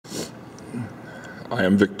I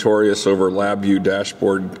am victorious over LabVIEW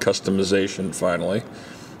dashboard customization finally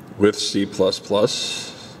with C++.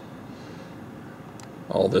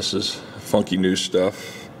 All this is funky new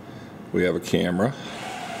stuff. We have a camera.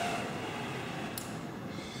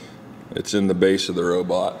 It's in the base of the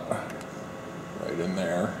robot, right in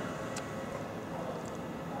there.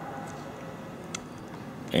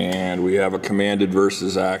 And we have a commanded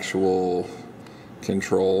versus actual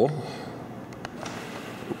control.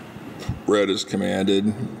 Red is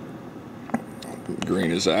commanded,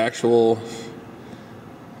 green is actual.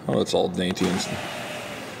 Oh, it's all dainty and stuff.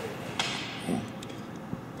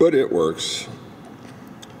 But it works.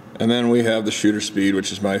 And then we have the shooter speed,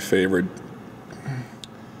 which is my favorite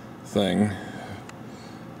thing.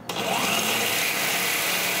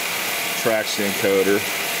 Tracks the encoder.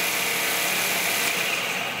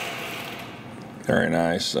 Very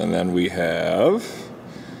nice. And then we have,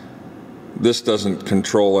 this doesn't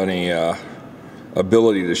control any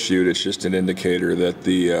ability to shoot, it's just an indicator that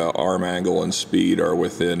the arm angle and speed are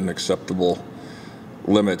within acceptable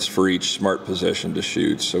limits for each smart position to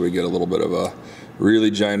shoot. So we get a little bit of a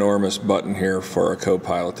really ginormous button here for our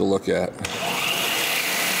co-pilot to look at.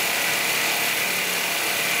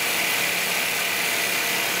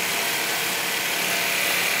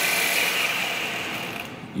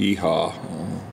 Yeehaw.